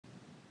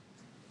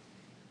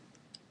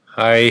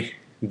Hi,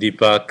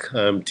 Deepak.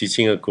 I'm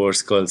teaching a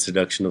course called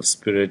Seduction of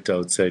Spirit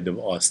outside of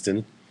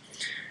Austin.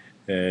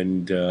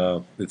 And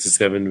it's a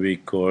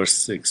 7-week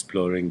course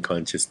exploring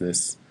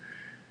consciousness.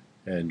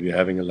 And we're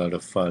having a lot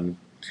of fun.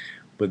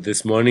 But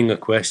this morning, a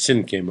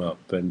question came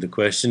up. And the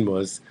question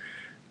was,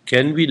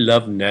 can we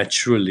love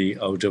naturally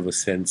out of a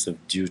sense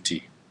of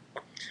duty?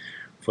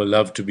 For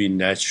love to be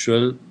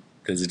natural,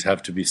 does it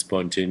have to be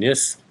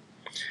spontaneous?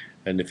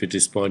 And if it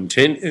is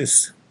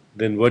spontaneous,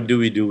 then what do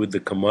we do with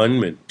the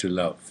commandment to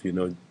love?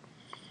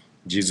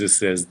 Jesus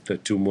says the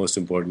two most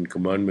important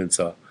commandments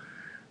are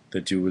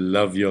that you will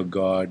love your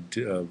God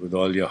with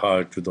all your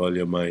heart, with all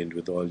your mind,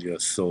 with all your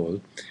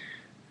soul,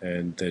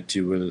 and that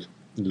you will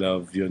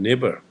love your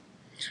neighbor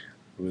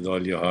with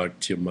all your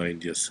heart, your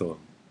mind, your soul.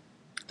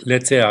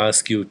 Let's say I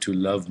ask you to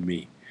love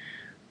me,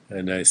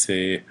 and I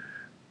say,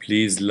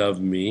 please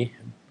love me,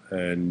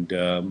 and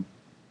then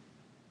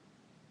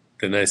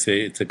I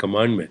say, it's a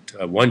commandment.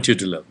 I want you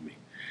to love me.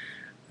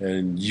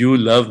 And you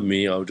love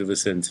me out of a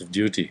sense of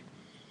duty.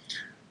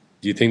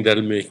 Do you think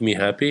that'll make me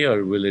happy,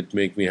 or will it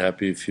make me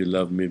happy if you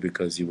love me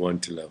because you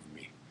want to love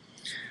me?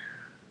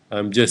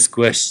 I'm just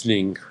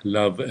questioning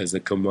love as a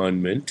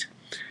commandment.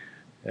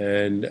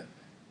 And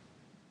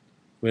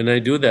when I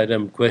do that,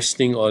 I'm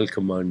questioning all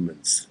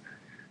commandments.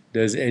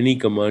 Does any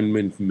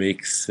commandment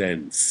make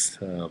sense?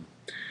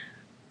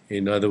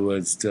 In other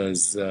words,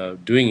 does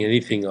doing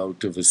anything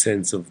out of a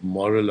sense of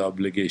moral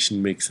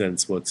obligation make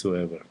sense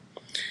whatsoever?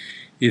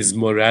 Is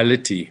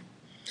morality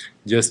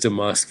just a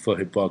mask for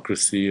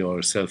hypocrisy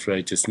or self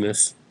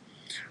righteousness?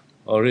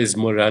 Or is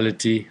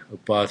morality a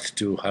path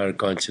to higher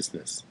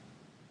consciousness?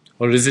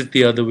 Or is it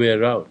the other way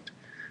around?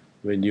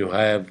 When you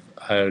have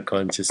higher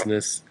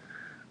consciousness,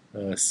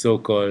 so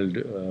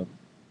called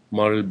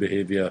moral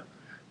behavior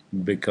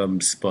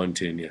becomes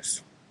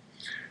spontaneous.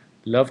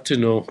 Love to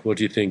know what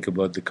you think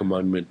about the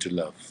commandment to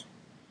love.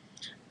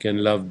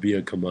 Can love be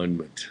a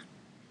commandment?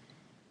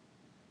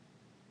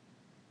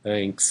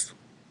 Thanks.